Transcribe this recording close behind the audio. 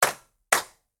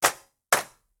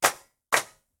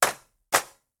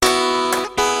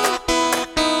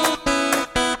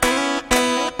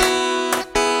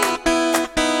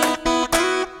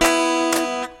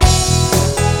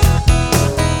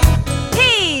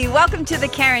welcome to the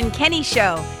Karen Kenny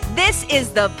Show. This is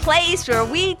the place where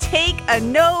we take a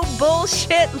no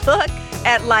bullshit look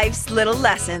at life's little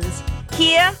lessons.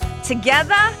 Here,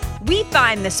 together, we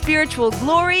find the spiritual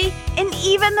glory in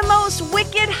even the most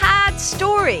wicked hard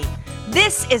story.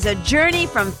 This is a journey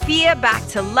from fear back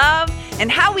to love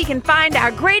and how we can find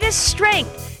our greatest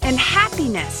strength and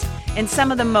happiness in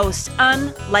some of the most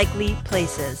unlikely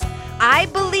places. I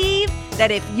believe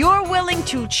that if you're willing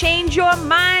to change your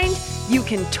mind, you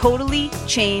can totally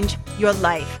change your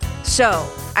life. So,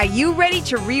 are you ready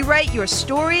to rewrite your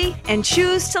story and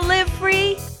choose to live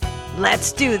free?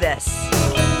 Let's do this.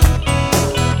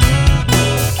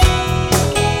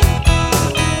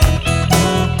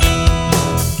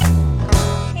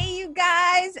 Hey, you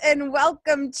guys, and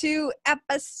welcome to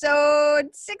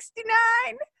episode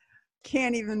 69.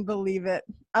 Can't even believe it,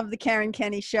 of the Karen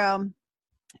Kenny Show.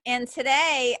 And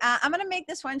today, I'm going to make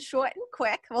this one short and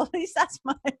quick. Well, at least that's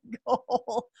my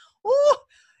goal. Ooh,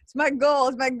 it's my goal.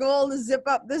 It's my goal to zip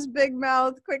up this big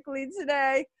mouth quickly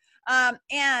today.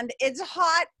 And it's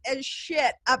hot as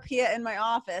shit up here in my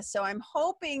office. So I'm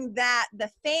hoping that the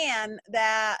fan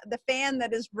that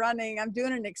is running, I'm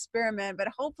doing an experiment, but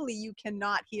hopefully you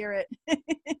cannot hear it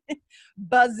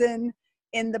buzzing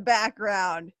in the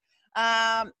background.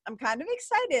 I'm kind of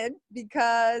excited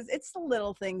because it's the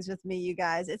little things with me, you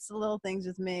guys. It's the little things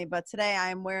with me. But today I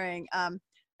am wearing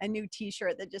a new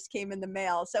t-shirt that just came in the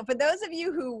mail. So for those of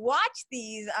you who watch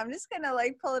these, I'm just going to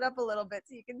like pull it up a little bit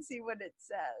so you can see what it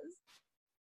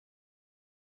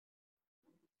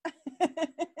says.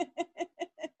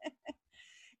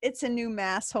 It's a new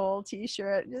masshole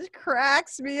t-shirt. It just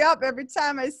cracks me up every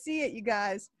time I see it, you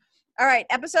guys. All right,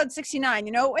 episode 69.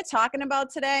 You know what we're talking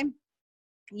about today?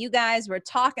 You guys, we're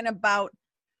talking about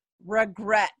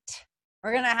regret.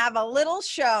 We're going to have a little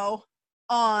show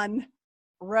on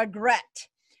regret.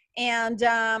 And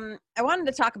I wanted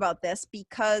to talk about this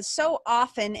because so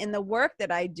often in the work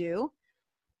that I do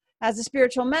as a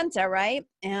spiritual mentor, right?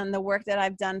 And the work that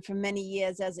I've done for many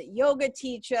years as a yoga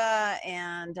teacher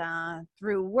and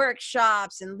through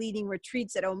workshops and leading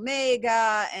retreats at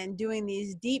Omega and doing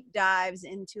these deep dives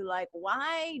into like,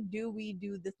 why do we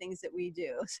do the things that we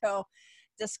do? So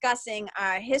discussing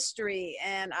our history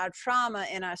and our trauma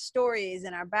and our stories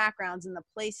and our backgrounds and the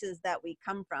places that we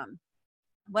come from.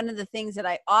 One of the things that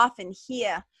I often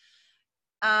hear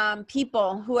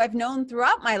people who I've known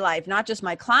throughout my life, not just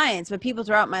my clients, but people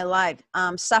throughout my life,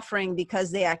 suffering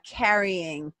because they are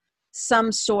carrying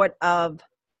some sort of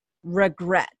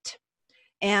regret.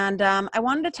 And I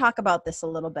wanted to talk about this a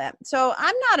little bit. So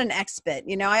I'm not an expert.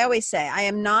 You know, I always say I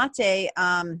am not a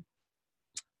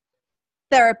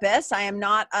therapist. I am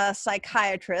not a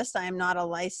psychiatrist. I am not a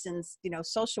licensed,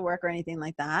 social worker or anything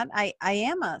like that. I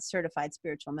am a certified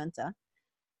spiritual mentor.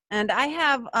 And I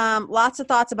have lots of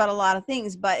thoughts about a lot of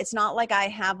things, but it's not like I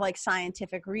have like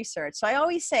scientific research. So I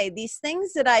always say these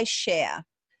things that I share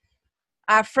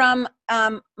are from,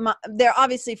 they're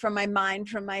obviously from my mind,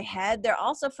 from my head. They're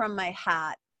also from my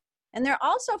heart. And they're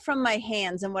also from my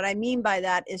hands. And what I mean by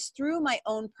that is through my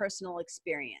own personal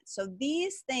experience. So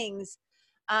these things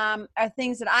are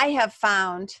things that I have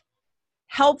found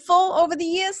helpful over the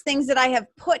years, things that I have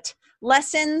put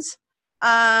lessons,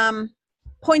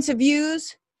 points of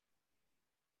views,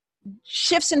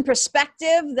 shifts in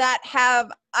perspective that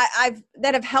have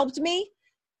helped me,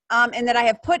 and that I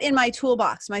have put in my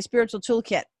toolbox, my spiritual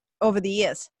toolkit over the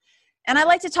years. And I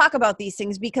like to talk about these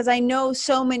things because I know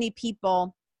so many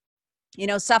people,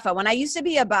 suffer. When I used to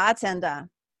be a bartender,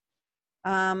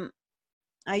 and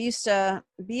I used to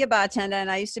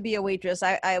be a waitress.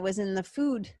 I was in the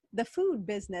food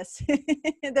business,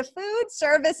 the food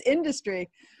service industry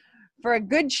for a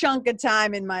good chunk of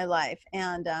time in my life.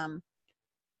 And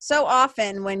so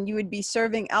often when you would be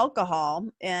serving alcohol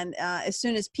and as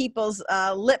soon as people's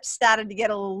lips started to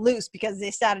get a little loose because they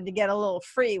started to get a little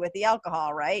free with the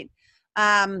alcohol, right?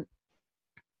 The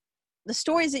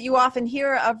stories that you often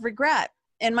hear of regret.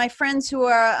 And my friends who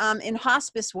are in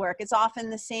hospice work, it's often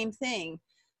the same thing.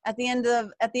 At the end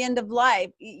of life,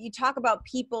 you talk about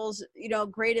people's,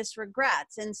 greatest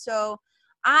regrets. And so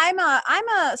I'm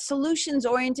a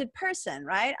solutions-oriented person,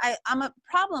 right? I'm a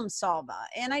problem solver.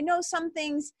 And I know some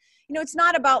things, it's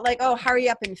not about like, oh, hurry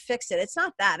up and fix it. It's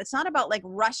not that. It's not about like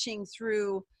rushing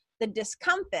through the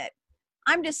discomfort.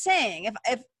 I'm just saying,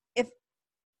 if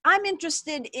I'm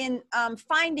interested in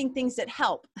finding things that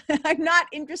help. I'm not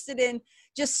interested in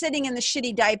just sitting in the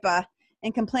shitty diaper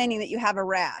and complaining that you have a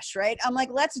rash, right? I'm like,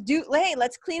 let's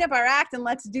clean up our act and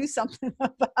let's do something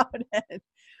about it.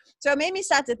 So it made me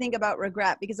start to think about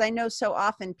regret because I know so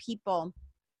often people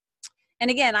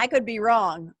And again, I could be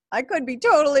wrong. I could be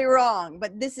totally wrong,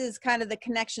 but this is kind of the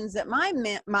connections that my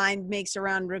mind makes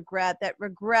around regret, that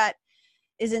regret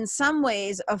is in some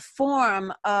ways a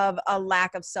form of a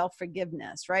lack of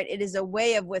self-forgiveness, right? It is a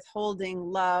way of withholding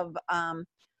love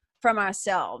from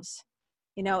ourselves.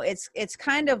 You know, it's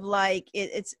kind of like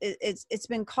it's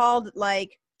been called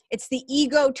like it's the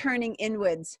ego turning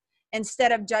inwards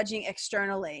instead of judging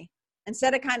externally.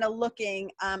 Instead of kind of looking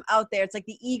out there, it's like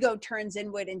the ego turns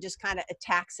inward and just kind of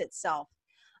attacks itself.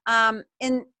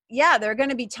 And yeah, there are going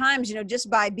to be times, you know, just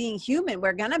by being human,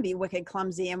 we're going to be wicked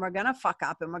clumsy and we're going to fuck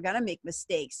up and we're going to make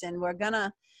mistakes and we're going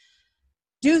to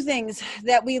do things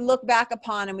that we look back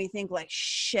upon and we think like,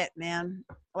 shit, man,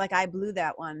 like I blew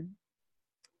that one.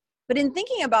 But in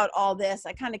thinking about all this,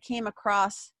 I kind of came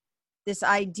across this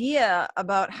idea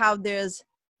about how there's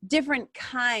different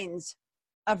kinds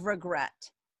of regret.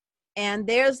 And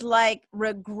there's like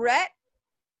regret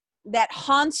that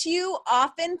haunts you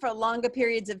often for longer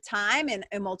periods of time. And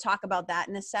we'll talk about that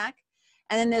in a sec.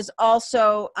 And then there's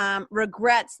also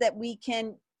regrets that we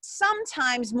can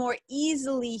sometimes more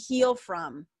easily heal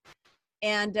from.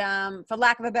 And for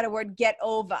lack of a better word, get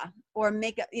over or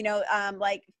make, you know,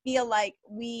 like feel like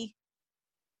we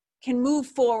can move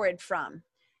forward from.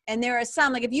 And there are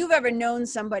some, like if you've ever known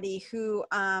somebody who,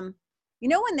 you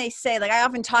know, when they say, like, I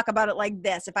often talk about it like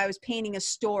this, if I was painting a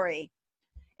story,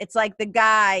 it's like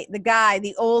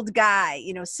the old guy,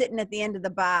 you know, sitting at the end of the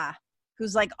bar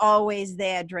who's like always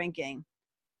there drinking.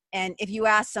 And if you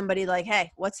ask somebody like,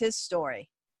 hey, what's his story?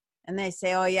 And they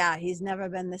say, oh yeah, he's never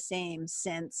been the same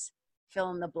since fill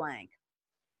in the blank.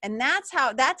 And that's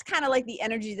kind of like the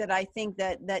energy that I think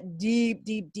that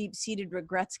deep seated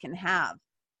regrets can have,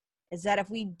 is that if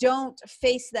we don't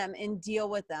face them and deal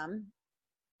with them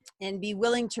and be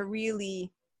willing to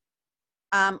really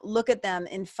look at them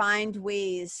and find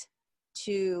ways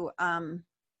to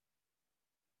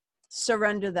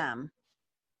surrender them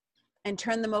and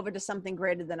turn them over to something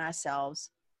greater than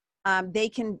ourselves, they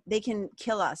can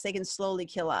kill us. They can slowly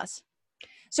kill us.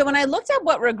 So when I looked at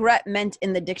what regret meant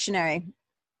in the dictionary,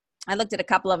 I looked at a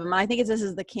couple of them. I think this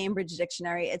is the Cambridge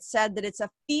Dictionary. It said that it's a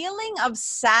feeling of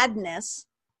sadness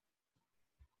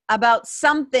about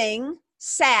something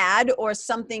sad or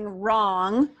something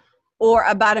wrong or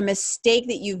about a mistake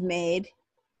that you've made,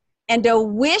 and a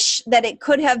wish that it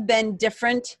could have been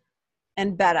different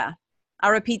and better.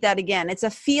 I'll repeat that again. It's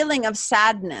a feeling of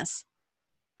sadness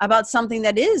about something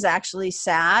that is actually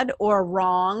sad or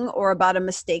wrong or about a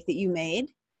mistake that you made,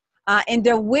 and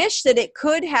a wish that it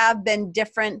could have been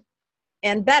different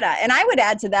and better. And I would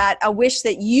add to that a wish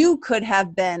that you could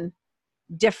have been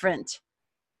different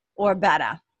or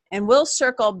better. And we'll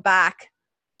circle back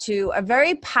to a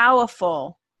very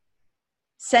powerful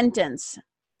sentence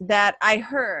that I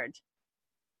heard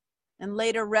and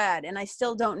later read, and I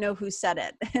still don't know who said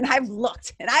it. And I've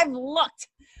looked because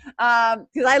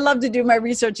I love to do my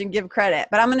research and give credit,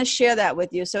 but I'm going to share that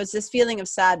with you. So it's this feeling of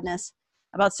sadness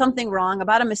about something wrong,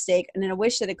 about a mistake, and then a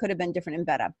wish that it could have been different and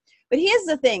better. But here's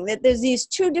the thing, that there's these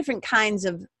two different kinds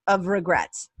of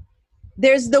regrets.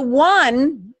 There's the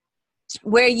one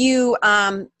where you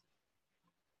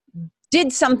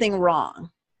did something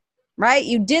wrong, right?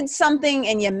 You did something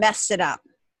and you messed it up.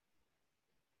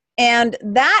 And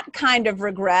that kind of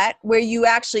regret where you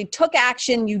actually took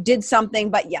action, you did something,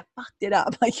 but you fucked it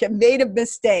up, like you made a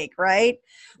mistake, right?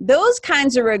 Those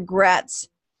kinds of regrets,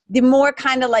 the more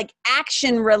kind of like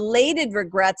action-related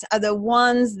regrets, are the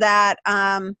ones that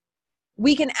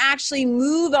we can actually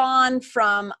move on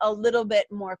from a little bit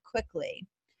more quickly.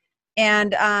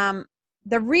 And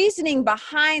the reasoning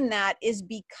behind that is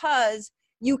because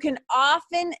you can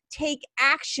often take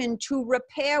action to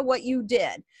repair what you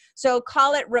did. So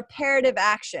call it reparative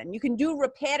action. You can do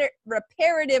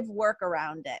reparative work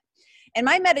around it. And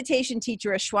my meditation teacher,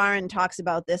 Ashwaran, talks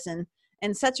about this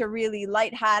in such a really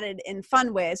lighthearted and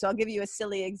fun way. So I'll give you a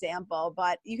silly example,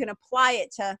 but you can apply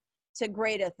it to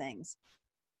greater things.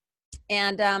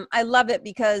 And I love it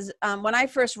because when I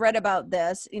first read about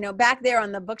this, you know, back there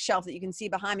on the bookshelf that you can see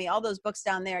behind me, all those books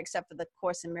down there, except for the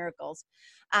Course in Miracles,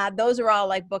 those are all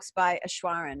like books by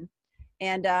Ashwaran.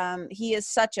 And he is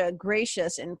such a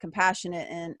gracious and compassionate,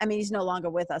 and I mean, he's no longer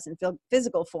with us in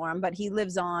physical form, but he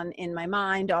lives on in my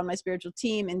mind, on my spiritual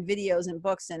team, in videos and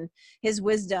books, and his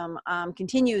wisdom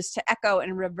continues to echo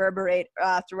and reverberate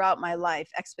throughout my life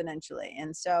exponentially.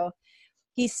 And so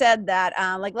he said that,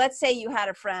 like, let's say you had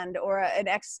a friend or an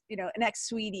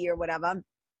ex-sweetie or whatever,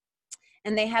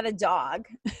 and they had a dog.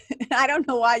 I don't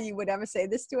know why you would ever say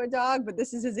this to a dog, but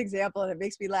this is his example, and it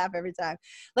makes me laugh every time.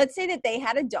 Let's say that they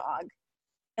had a dog,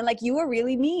 And like, you were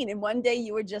really mean. And one day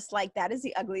you were just like, that is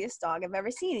the ugliest dog I've ever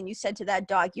seen. And you said to that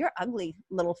dog, you're ugly,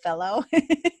 little fellow.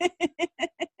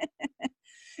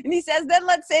 And he says, then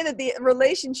let's say that the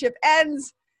relationship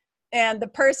ends and the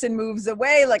person moves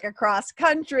away, like across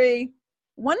country.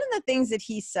 One of the things that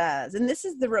he says, and this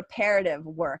is the reparative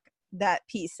work, that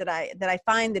piece that I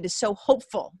find that is so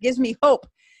hopeful, gives me hope.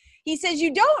 He says,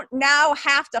 you don't now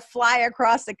have to fly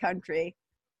across the country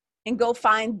and go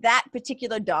find that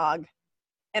particular dog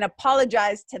and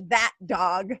apologize to that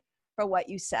dog for what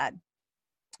you said.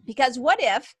 Because what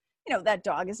if, that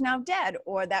dog is now dead,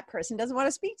 or that person doesn't want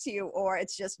to speak to you, or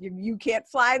it's just you can't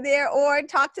fly there or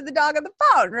talk to the dog on the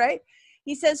phone, right?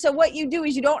 He says, so what you do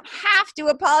is you don't have to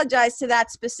apologize to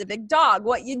that specific dog.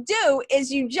 What you do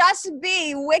is you just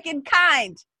be wicked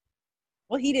kind.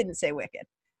 Well, he didn't say wicked.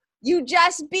 You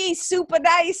just be super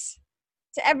nice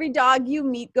to every dog you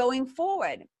meet going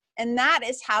forward. And that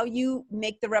is how you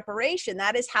make the reparation.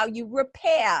 That is how you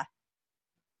repair,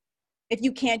 if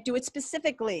you can't do it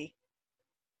specifically.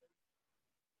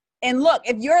 And look,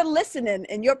 if you're listening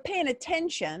and you're paying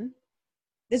attention,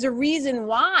 there's a reason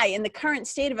why in the current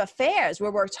state of affairs,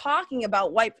 where we're talking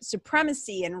about white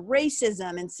supremacy and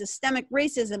racism and systemic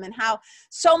racism, and how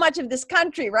so much of this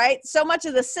country, right, so much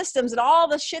of the systems and all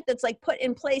the shit that's like put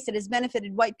in place that has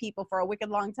benefited white people for a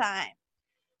wicked long time.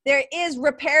 There is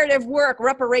reparative work,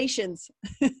 reparations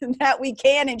that we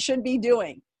can and should be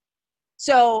doing.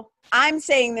 So I'm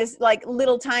saying this like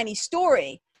little tiny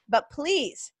story, but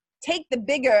please take the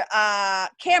bigger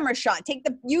camera shot,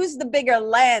 use the bigger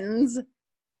lens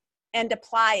and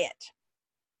apply it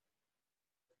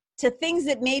to things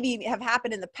that maybe have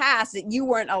happened in the past that you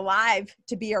weren't alive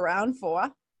to be around for.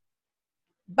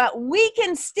 But we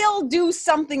can still do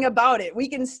something about it. We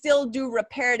can still do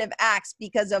reparative acts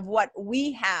because of what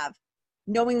we have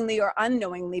knowingly or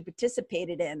unknowingly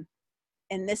participated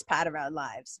in this part of our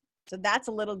lives. So that's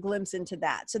a little glimpse into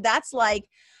that. So that's like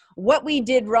what we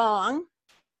did wrong.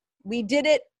 We did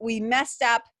it, we messed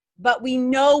up, but we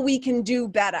know we can do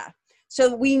better.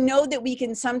 So we know that we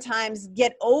can sometimes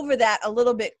get over that a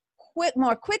little bit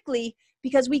more quickly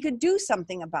because we could do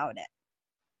something about it.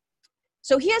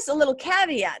 So here's a little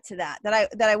caveat to that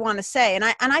I want to say. And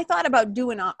I thought about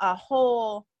doing a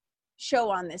whole show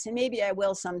on this, and maybe I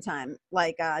will sometime,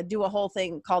 like do a whole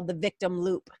thing called the victim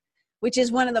loop, which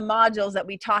is one of the modules that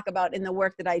we talk about in the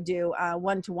work that I do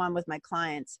one-to-one with my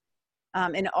clients.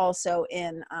 And also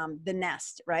in the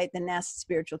Nest, right? The Nest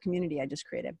spiritual community I just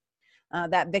created,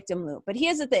 that victim loop. But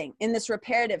here's the thing, in this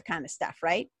reparative kind of stuff,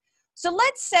 right? So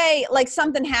let's say like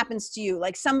something happens to you,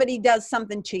 like somebody does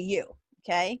something to you,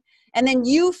 okay? And then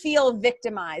you feel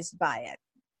victimized by it.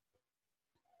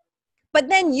 But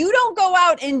then you don't go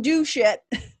out and do shit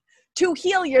to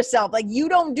heal yourself. Like you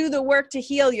don't do the work to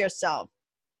heal yourself.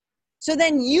 So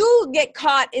then you get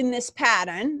caught in this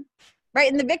pattern,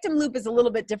 right? And the victim loop is a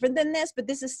little bit different than this, but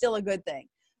this is still a good thing.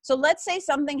 So let's say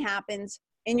something happens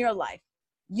in your life.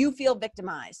 You feel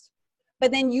victimized,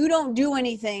 but then you don't do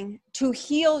anything to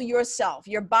heal yourself,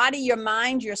 your body, your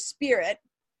mind, your spirit.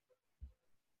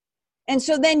 And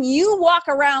so then you walk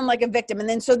around like a victim. And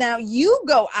then so now you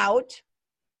go out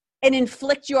and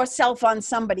inflict yourself on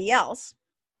somebody else.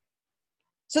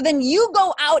 So then you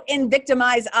go out and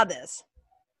victimize others.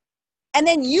 And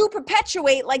then you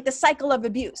perpetuate like the cycle of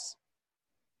abuse.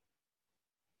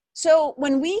 So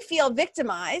when we feel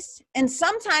victimized, and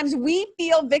sometimes we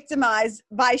feel victimized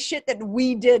by shit that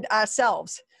we did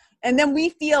ourselves, and then we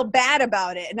feel bad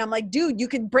about it. And I'm like, dude, you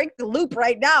can break the loop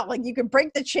right now. Like you can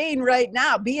break the chain right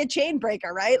now. Be a chain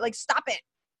breaker, right? Like stop it.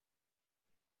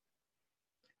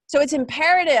 So it's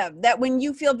imperative that when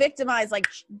you feel victimized, like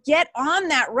get on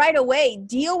that right away,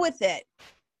 deal with it,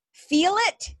 feel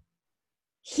it,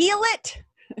 heal it,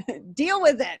 deal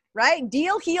with it, right?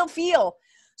 Deal, heal, feel.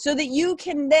 So that you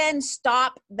can then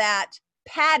stop that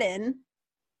pattern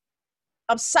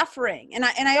of suffering. And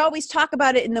I always talk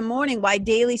about it in the morning, why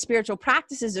daily spiritual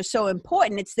practices are so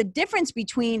important. It's the difference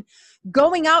between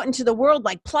going out into the world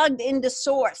like plugged into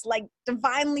source, like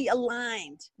divinely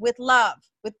aligned with love,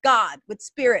 with God, with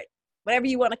spirit, whatever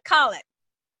you want to call it.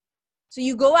 So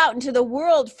you go out into the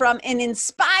world from an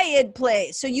inspired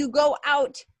place. So you go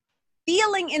out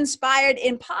feeling inspired,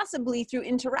 and possibly through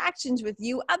interactions with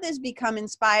you, others become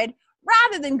inspired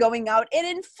rather than going out and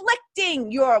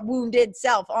inflicting your wounded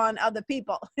self on other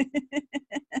people,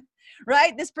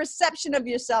 right? This perception of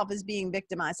yourself as being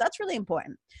victimized. That's really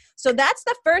important. So that's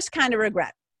the first kind of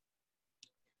regret,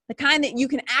 the kind that you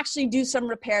can actually do some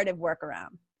reparative work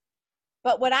around.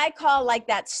 But what I call like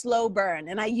that slow burn,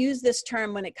 and I use this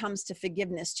term when it comes to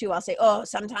forgiveness too. I'll say, oh,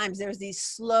 sometimes there's these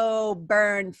slow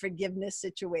burn forgiveness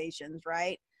situations,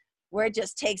 right? where it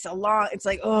just takes it's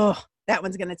like, oh, that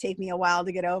one's going to take me a while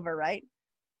to get over, right?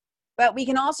 But we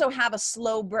can also have a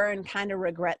slow burn kind of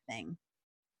regret thing.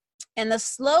 And the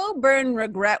slow burn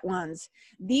regret ones,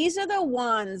 these are the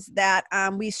ones that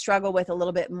we struggle with a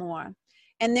little bit more.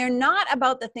 And they're not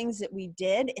about the things that we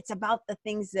did. It's about the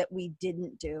things that we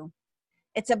didn't do.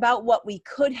 It's about what we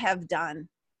could have done,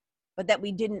 but that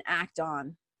we didn't act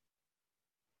on.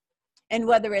 And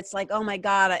whether it's like, oh my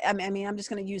God, I mean, I'm just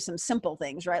going to use some simple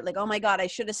things, right? Like, oh my God, I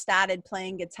should have started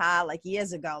playing guitar like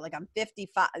years ago. Like I'm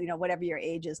 55, whatever your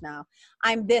age is now.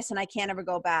 I'm this and I can't ever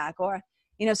go back. Or,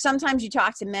 sometimes you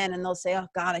talk to men and they'll say, oh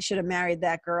God, I should have married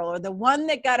that girl, or the one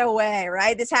that got away,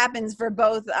 right? This happens for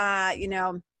both,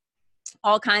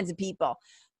 all kinds of people.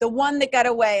 The one that got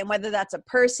away, and whether that's a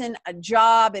person, a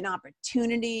job, an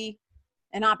opportunity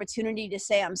to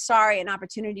say, I'm sorry, an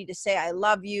opportunity to say, I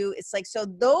love you. It's like, so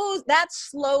that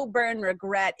slow burn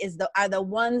regret are the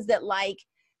ones that like,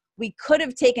 we could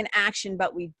have taken action,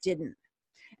 but we didn't.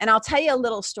 And I'll tell you a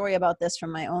little story about this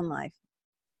from my own life.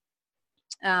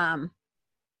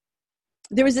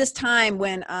 There was this time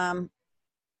when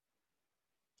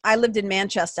I lived in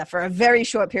Manchester for a very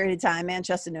short period of time,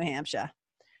 Manchester, New Hampshire,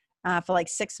 for like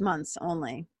 6 months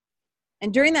only.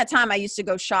 And during that time, I used to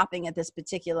go shopping at this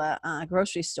particular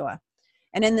grocery store.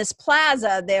 And in this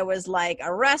plaza, there was like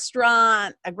a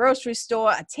restaurant, a grocery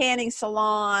store, a tanning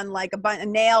salon, like a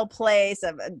nail place,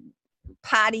 a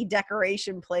party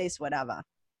decoration place, whatever.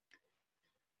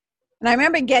 And I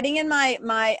remember getting in my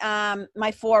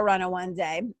 4Runner one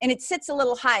day, and it sits a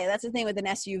little high. That's the thing with an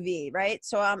SUV, right?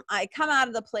 So I come out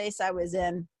of the place I was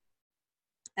in,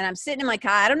 and I'm sitting in my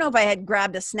car. I don't know if I had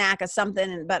grabbed a snack or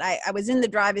something, but I was in the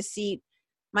driver's seat.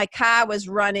 My car was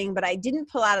running, but I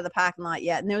didn't pull out of the parking lot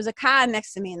yet. And there was a car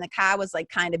next to me, and the car was like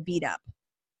kind of beat up,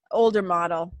 older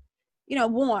model,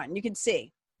 worn, you could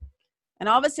see. And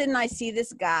all of a sudden I see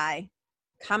this guy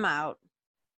come out,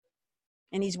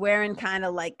 and he's wearing kind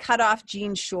of like cut off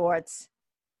jean shorts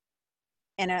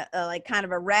and a like kind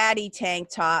of a ratty tank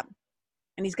top.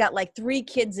 And he's got like 3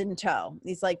 kids in tow.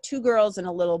 He's like 2 girls and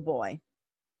a little boy.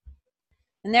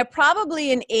 And they're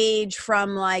probably an age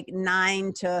from like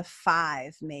 9 to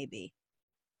 5, maybe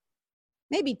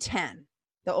 10.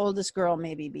 The oldest girl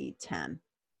maybe be 10.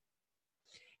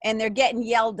 And they're getting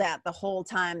yelled at the whole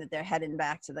time that they're heading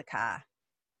back to the car.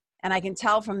 And I can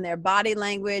tell from their body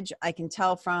language, I can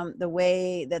tell from the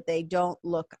way that they don't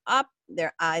look up,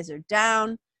 their eyes are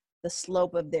down, the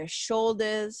slope of their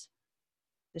shoulders,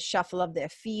 the shuffle of their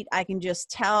feet. I can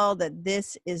just tell that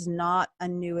this is not a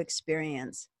new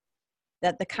experience,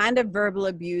 that the kind of verbal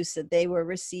abuse that they were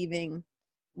receiving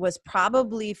was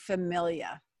probably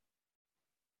familiar.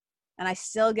 And I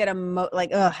still get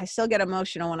I still get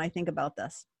emotional when I think about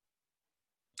this.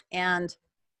 And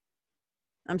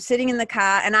I'm sitting in the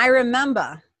car, and I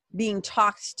remember being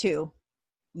talked to,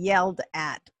 yelled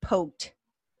at, poked,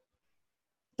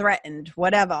 threatened,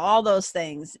 whatever, all those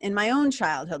things in my own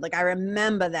childhood. Like I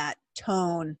remember that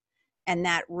tone and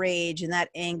that rage and that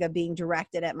anger being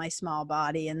directed at my small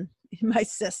body and my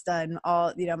sister and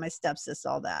all, my stepsister,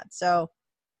 all that. So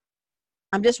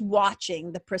I'm just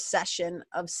watching the procession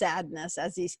of sadness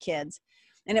as these kids.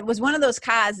 And it was one of those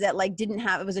cars that like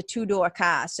it was a 2-door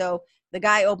car. So the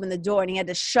guy opened the door and he had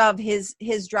to shove his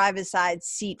driver's side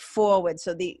seat forward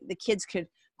so the kids could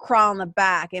crawl in the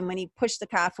back. And when he pushed the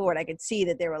car forward, I could see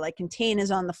that there were like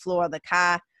containers on the floor. The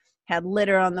car had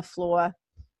litter on the floor.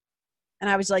 And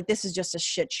I was like, this is just a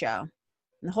shit show.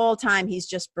 And the whole time he's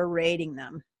just berating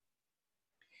them.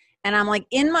 And I'm like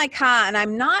in my car, and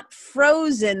I'm not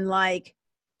frozen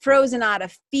out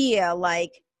of fear,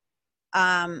 like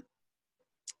I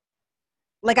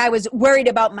was worried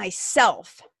about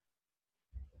myself.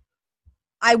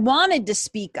 I wanted to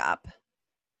speak up.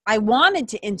 I wanted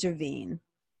to intervene.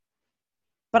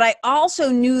 But I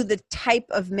also knew the type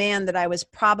of man that I was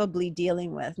probably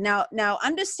dealing with. Now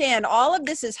understand, all of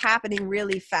this is happening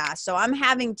really fast. So I'm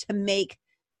having to make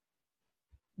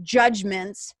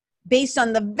judgments based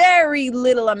on the very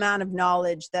little amount of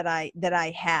knowledge that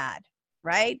I had,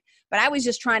 right? But I was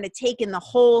just trying to take in the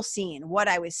whole scene, what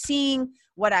I was seeing,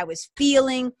 what I was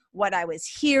feeling, what I was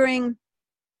hearing.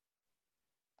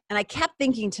 And I kept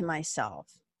thinking to myself,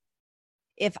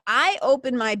 if I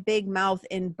open my big mouth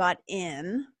and butt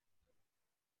in,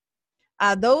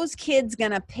 are those kids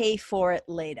going to pay for it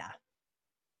later?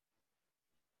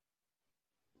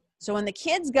 So when the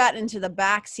kids got into the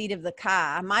back seat of the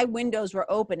car, my windows were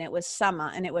open. It was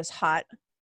summer and it was hot.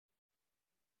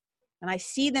 And I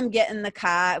see them get in the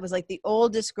car. It was like the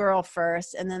oldest girl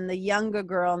first, and then the younger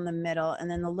girl in the middle, and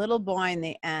then the little boy in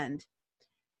the end.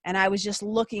 And I was just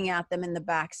looking at them in the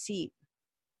back seat.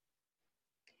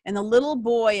 And the little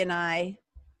boy and I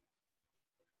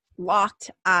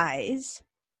locked eyes.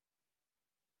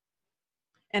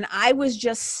 And I was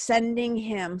just sending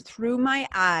him through my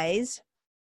eyes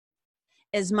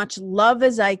as much love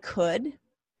as I could,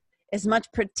 as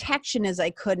much protection as I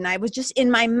could. And I was just in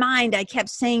my mind, I kept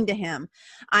saying to him,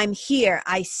 I'm here.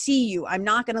 I see you. I'm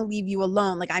not going to leave you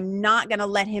alone. Like, I'm not going to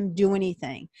let him do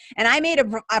anything. And I made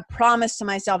a promise to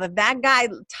myself, if that guy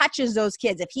touches those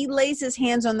kids, if he lays his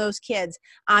hands on those kids,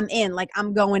 I'm in, like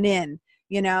I'm going in,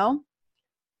 you know?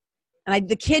 And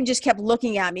the kid just kept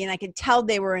looking at me, and I could tell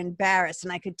they were embarrassed,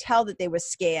 and I could tell that they were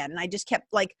scared. And I just kept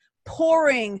like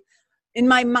pouring in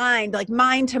my mind, like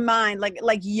mind to mind, like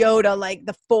Yoda, like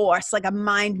the Force, like a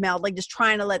mind meld, like just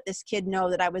trying to let this kid know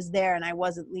that I was there and I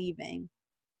wasn't leaving.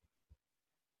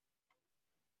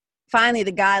 Finally,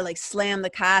 the guy like slammed the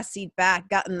car seat back,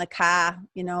 got in the car,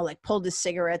 you know, like pulled his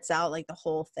cigarettes out, like the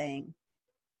whole thing.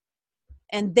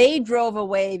 And they drove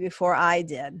away before I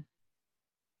did.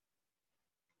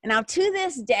 And now to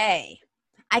this day,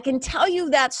 I can tell you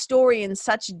that story in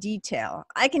such detail.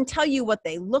 I can tell you what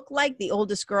they look like. The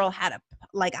oldest girl had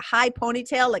a high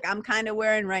ponytail, like I'm kind of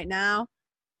wearing right now.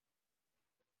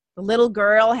 The little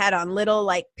girl had on little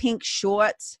like pink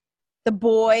shorts. The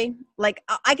boy, like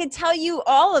I could tell you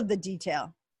all of the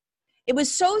detail. It was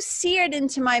so seared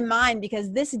into my mind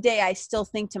because this day I still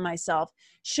think to myself,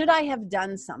 should I have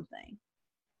done something?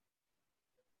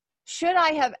 Should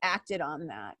I have acted on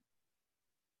that?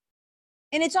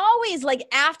 And it's always like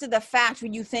after the fact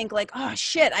when you think like, oh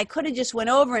shit, I could have just went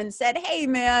over and said, hey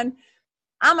man,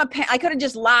 I could have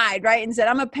just lied, right? And said,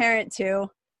 I'm a parent too.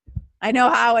 I know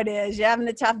how it is. You're having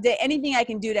a tough day. Anything I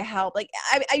can do to help. Like,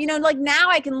 you know, like now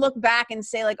I can look back and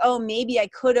say like, oh, maybe I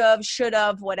could have, should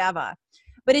have, whatever.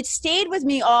 But it stayed with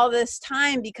me all this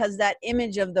time because that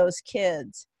image of those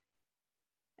kids.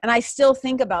 And I still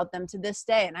think about them to this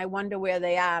day. And I wonder where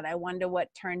they are. And I wonder what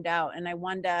turned out. And I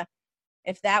wonder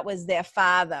if that was their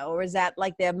father, or is that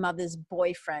like their mother's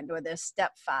boyfriend or their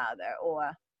stepfather,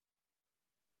 or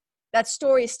that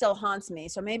story still haunts me.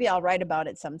 So maybe I'll write about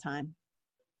it sometime.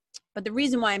 But the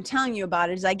reason why I'm telling you about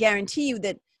it is I guarantee you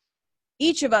that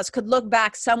each of us could look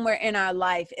back somewhere in our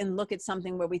life and look at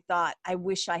something where we thought, I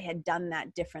wish I had done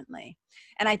that differently.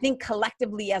 And I think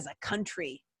collectively as a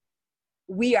country,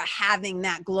 we are having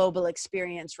that global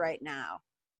experience right now.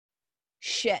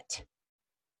 Shit.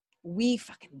 We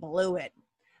fucking blew it.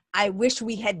 I wish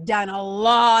we had done a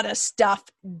lot of stuff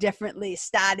differently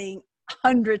starting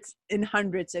hundreds and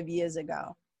hundreds of years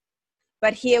ago.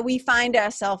 But here we find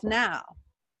ourselves now.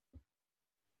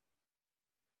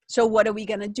 So what are we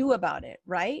going to do about it,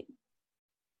 right?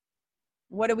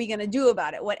 What are we going to do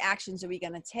about it? What actions are we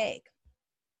going to take?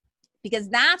 Because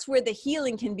that's where the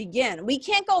healing can begin. We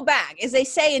can't go back. As they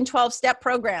say in 12-step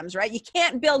programs, right? You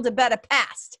can't build a better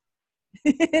past.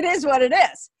 It is what it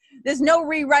is. There's no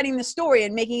rewriting the story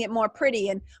and making it more pretty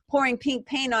and pouring pink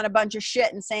paint on a bunch of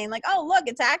shit and saying like, oh, look,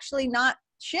 it's actually not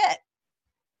shit.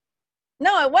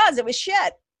 No, it was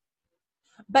shit.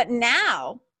 But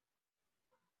now,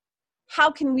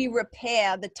 how can we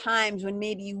repair the times when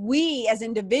maybe we as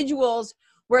individuals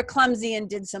were clumsy and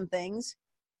did some things,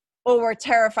 or were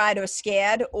terrified or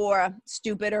scared or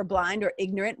stupid or blind or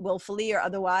ignorant, willfully or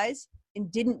otherwise,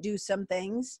 and didn't do some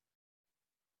things?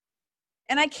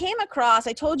 And I came across,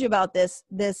 I told you about this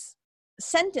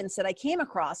sentence that I came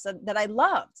across that I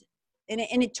loved. And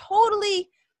it totally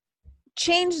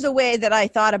changed the way that I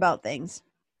thought about things.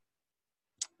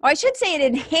 Or I should say it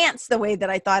enhanced the way that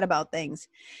I thought about things.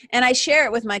 And I share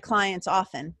it with my clients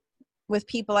often, with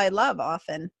people I love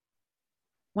often,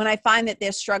 when I find that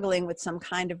they're struggling with some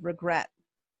kind of regret.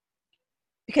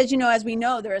 Because, you know, as we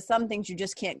know, there are some things you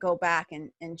just can't go back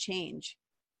and change,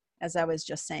 as I was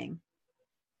just saying.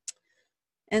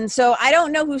 And so I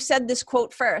don't know who said this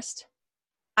quote first.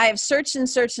 I have searched and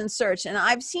searched and searched, and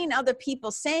I've seen other people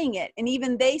saying it. And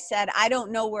even they said, I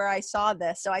don't know where I saw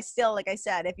this. So I still, like I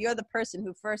said, if you're the person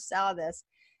who first saw this,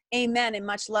 amen and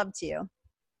much love to you.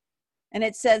 And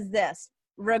it says this: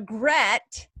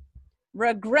 regret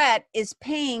is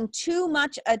paying too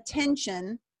much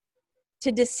attention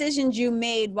to decisions you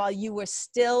made while you were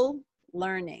still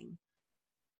learning.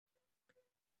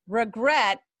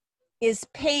 Regret is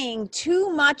paying too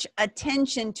much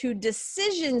attention to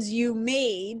decisions you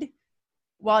made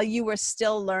while you were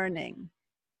still learning.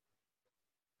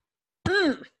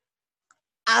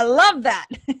 I love that.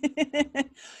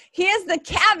 Here's the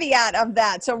caveat of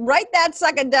that. So write that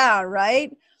sucker down,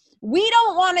 right? We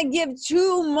don't want to give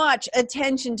too much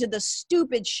attention to the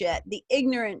stupid shit, the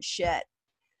ignorant shit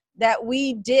that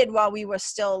we did while we were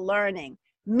still learning.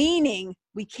 Meaning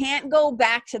we can't go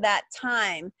back to that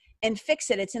time and fix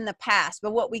it. It's in the past.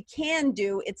 But what we can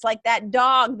do, it's like that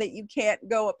dog that you can't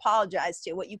go apologize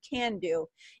to. What you can do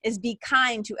is be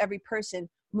kind to every person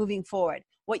moving forward.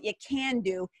 What you can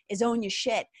do is own your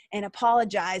shit and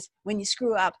apologize when you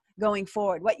screw up going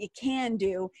forward. What you can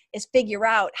do is figure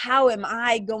out, how am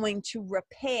I going to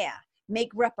repair,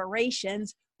 make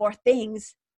reparations for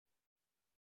things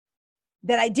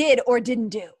that I did or didn't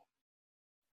do.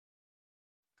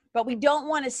 But we don't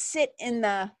want to sit in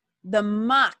the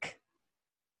muck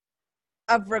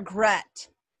of regret.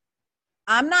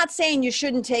 I'm not saying you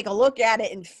shouldn't take a look at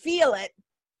it and feel it.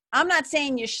 I'm not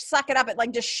saying you suck it up and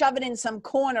like just shove it in some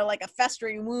corner like a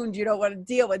festering wound you don't want to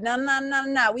deal with.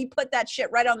 No. We put that shit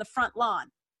right on the front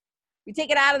lawn. We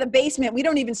take it out of the basement. We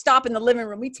don't even stop in the living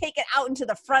room. We take it out into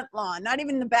the front lawn, not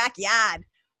even in the backyard.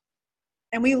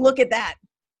 And we look at that.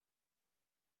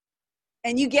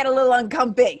 And you get a little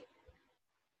uncomfy.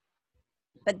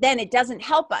 But then it doesn't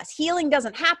help us. Healing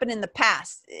doesn't happen in the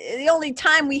past. The only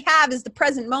time we have is the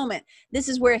present moment. This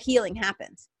is where healing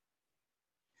happens.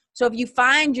 So if you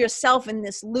find yourself in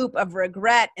this loop of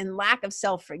regret and lack of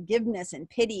self-forgiveness and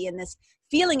pity and this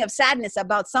feeling of sadness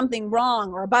about something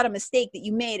wrong or about a mistake that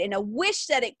you made and a wish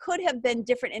that it could have been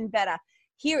different and better,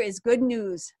 here is good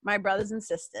news, my brothers and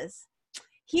sisters.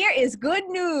 Here is good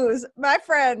news, my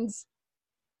friends.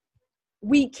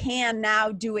 We can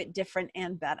now do it different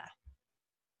and better.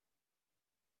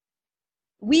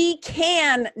 We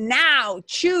can now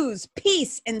choose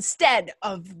peace instead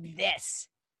of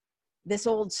this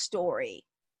old story.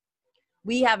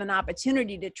 We have an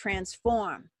opportunity to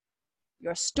transform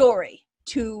your story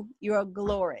to your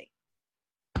glory.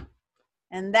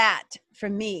 And that, for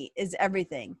me, is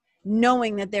everything.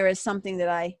 Knowing that there is something that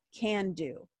I can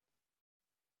do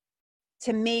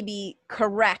to maybe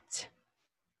correct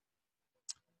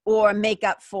or make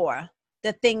up for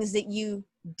the things that you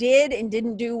did and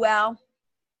didn't do well,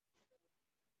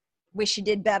 wish you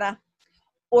did better,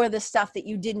 or the stuff that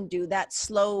you didn't do, that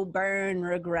slow burn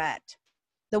regret,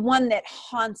 the one that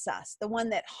haunts us, the one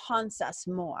that haunts us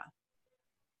more.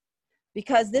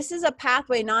 Because this is a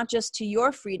pathway not just to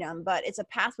your freedom, but it's a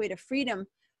pathway to freedom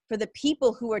for the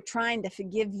people who are trying to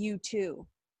forgive you too.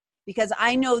 Because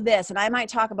I know this, and I might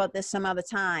talk about this some other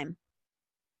time,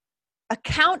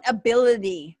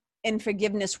 accountability in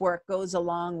forgiveness work goes a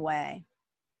long way.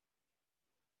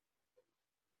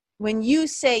 When you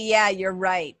say, yeah, you're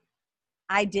right,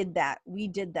 I did that, we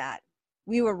did that,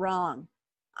 we were wrong,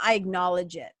 I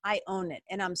acknowledge it, I own it,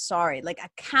 and I'm sorry. Like,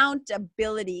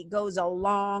 accountability goes a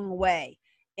long way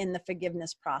in the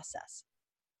forgiveness process.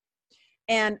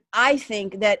 And I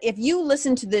think that if you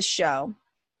listen to this show,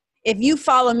 if you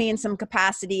follow me in some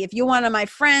capacity, if you're one of my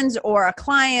friends or a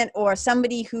client or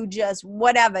somebody who just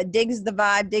whatever, digs the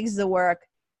vibe, digs the work,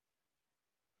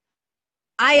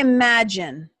 I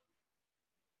imagine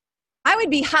I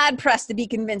would be hard pressed to be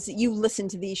convinced that you listen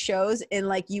to these shows and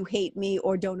like you hate me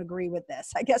or don't agree with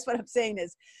this. I guess what I'm saying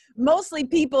is mostly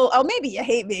people, oh, maybe you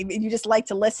hate me and you just like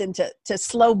to listen to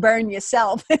slow burn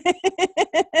yourself.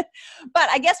 But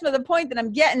I guess for the point that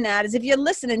I'm getting at is if you're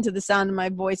listening to the sound of my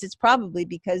voice, it's probably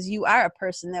because you are a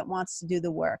person that wants to do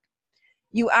the work.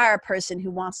 You are a person who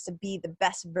wants to be the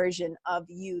best version of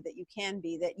you that you can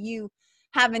be, that you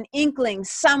have an inkling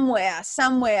somewhere,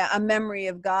 a memory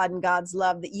of God and God's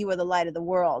love, that you are the light of the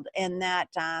world, and that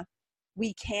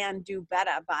we can do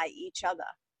better by each other.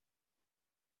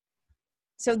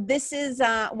 So this is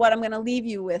what I'm going to leave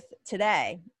you with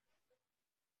today.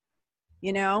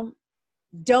 You know,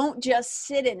 don't just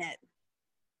sit in it,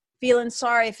 feeling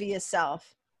sorry for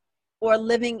yourself or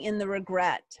living in the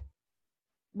regret.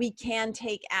 We can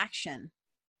take action.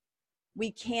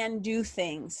 We can do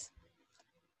things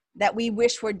that we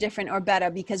wish were different or better,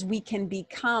 because we can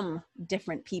become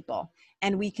different people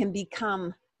and we can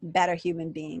become better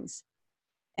human beings,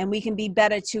 and we can be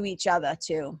better to each other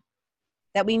too.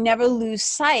 That we never lose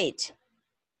sight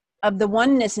of the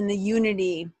oneness and the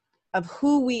unity of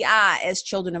who we are as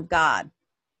children of God.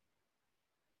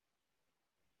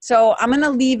 So I'm going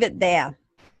to leave it there.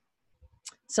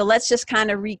 So let's just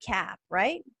kind of recap,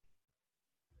 right?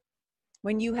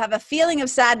 When you have a feeling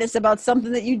of sadness about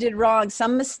something that you did wrong,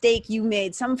 some mistake you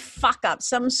made, some fuck up,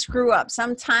 some screw up,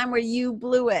 some time where you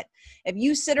blew it. If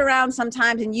you sit around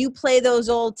sometimes and you play those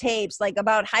old tapes like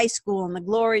about high school and the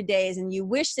glory days, and you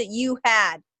wish that you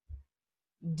had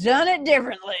done it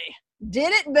differently,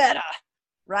 did it better,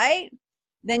 right?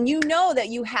 Then you know that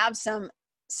you have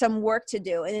some work to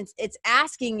do. And it's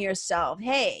asking yourself,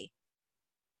 hey,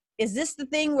 is this the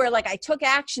thing where like I took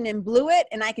action and blew it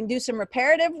and I can do some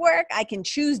reparative work? I can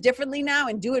choose differently now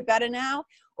and do it better now?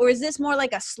 Or is this more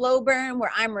like a slow burn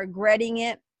where I'm regretting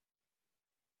it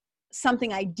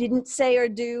something I didn't say or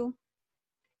do?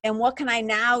 And what can I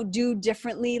now do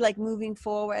differently, like moving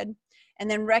forward? And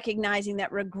then recognizing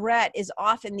that regret is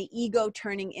often the ego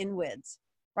turning inwards,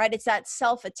 right? It's that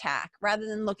self-attack. Rather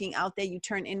than looking out there, you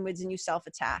turn inwards and you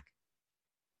self-attack.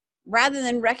 Rather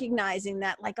than recognizing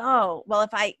that, like, oh, well, if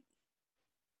I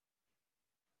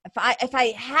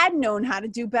had known how to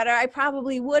do better, I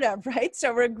probably would have, right?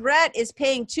 So regret is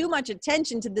paying too much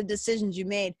attention to the decisions you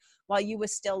made while you were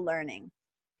still learning.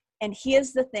 And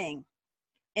here's the thing.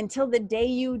 Until the day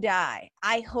you die,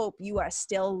 I hope you are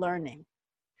still learning.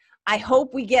 I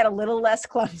hope we get a little less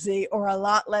clumsy or a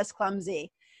lot less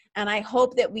clumsy. And I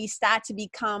hope that we start to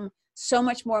become so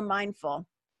much more mindful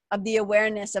of the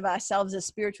awareness of ourselves as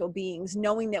spiritual beings,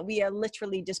 knowing that we are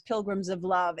literally just pilgrims of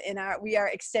love and we are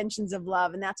extensions of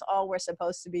love, and that's all we're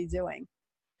supposed to be doing.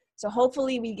 So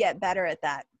hopefully we get better at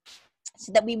that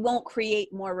so that we won't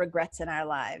create more regrets in our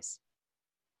lives.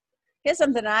 Here's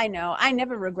something I know. I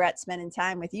never regret spending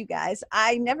time with you guys.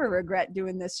 I never regret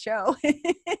doing this show.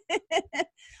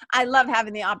 I love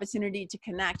having the opportunity to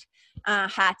connect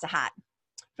heart to heart.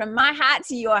 From my heart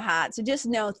to your heart. So just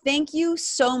know, thank you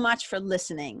so much for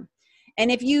listening.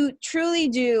 And if you truly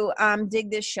do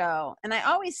dig this show, and I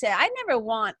always say, I'm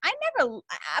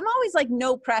always like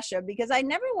no pressure, because I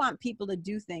never want people to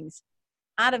do things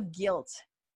out of guilt,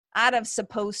 out of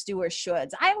supposed to or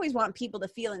shoulds. I always want people to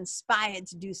feel inspired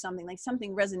to do something, like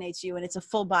something resonates you and it's a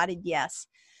full-bodied yes.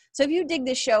 So if you dig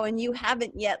this show and you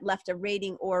haven't yet left a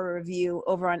rating or a review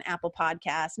over on Apple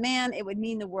Podcasts, man, it would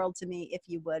mean the world to me if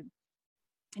you would.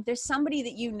 If there's somebody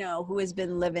that you know who has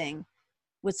been living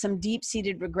with some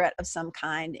deep-seated regret of some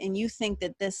kind, and you think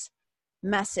that this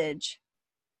message,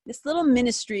 this little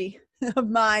ministry of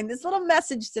mine, this little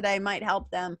message today might help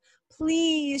them,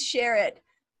 please share it.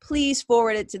 Please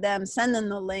forward it to them. Send them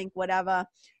the link, whatever.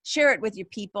 Share it with your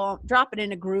people. Drop it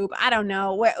in a group. I don't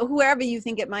know. Whoever you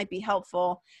think it might be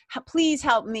helpful. Please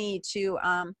help me to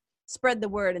spread the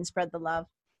word and spread the love.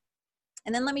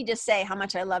 And then let me just say how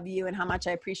much I love you and how much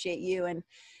I appreciate you. And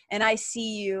I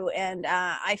see you and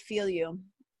I feel you.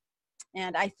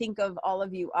 And I think of all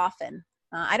of you often.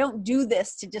 I don't do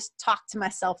this to just talk to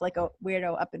myself like a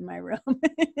weirdo up in my room.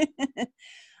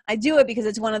 I do it because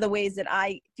it's one of the ways that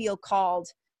I feel called,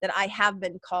 that I have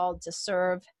been called to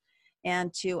serve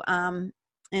and to,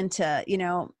 you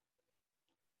know,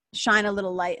 shine a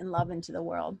little light and love into the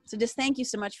world. So just thank you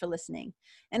so much for listening.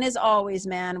 And as always,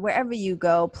 man, wherever you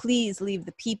go, please leave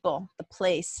the people, the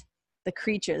place, the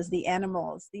creatures, the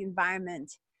animals, the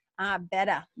environment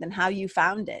better than how you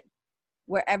found it.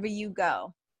 Wherever you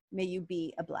go, may you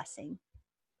be a blessing.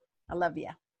 I love you.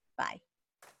 Bye.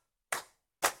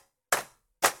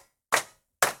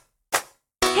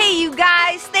 Hey, you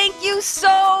guys, thank you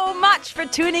so much for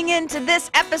tuning in to this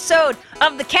episode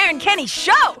of The Karen Kenney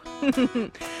Show.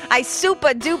 I super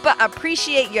duper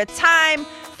appreciate your time,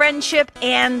 friendship,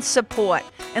 and support.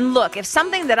 And look, if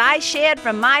something that I shared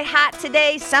from my heart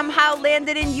today somehow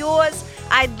landed in yours,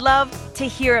 I'd love to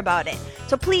hear about it.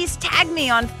 So please tag me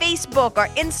on Facebook or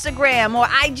Instagram or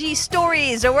IG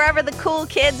stories or wherever the cool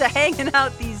kids are hanging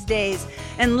out these days.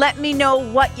 And let me know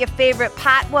what your favorite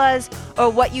part was or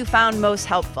what you found most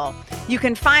helpful. You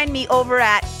can find me over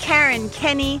at Karen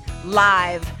Kenney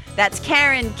Live. That's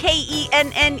Karen,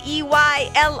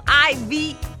 KenneYlive.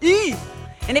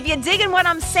 And if you're digging what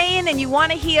I'm saying and you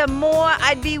want to hear more,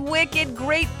 I'd be wicked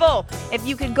grateful if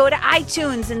you could go to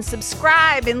iTunes and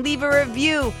subscribe and leave a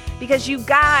review, because you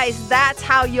guys, that's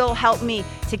how you'll help me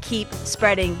to keep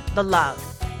spreading the love.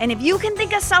 And if you can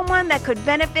think of someone that could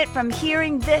benefit from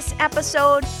hearing this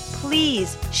episode,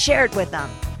 please share it with them.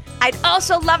 I'd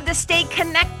also love to stay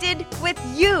connected with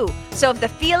you. So if the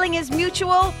feeling is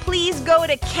mutual, please go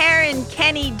to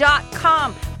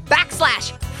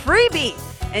KarenKenney.com/freebie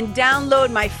and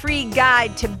download my free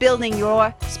guide to building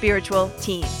your spiritual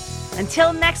team.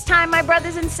 Until next time, my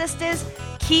brothers and sisters,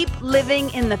 keep living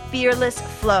in the fearless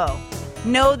flow.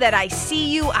 Know that I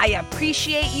see you, I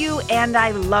appreciate you, and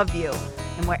I love you.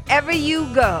 And wherever you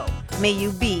go, may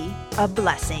you be a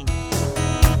blessing.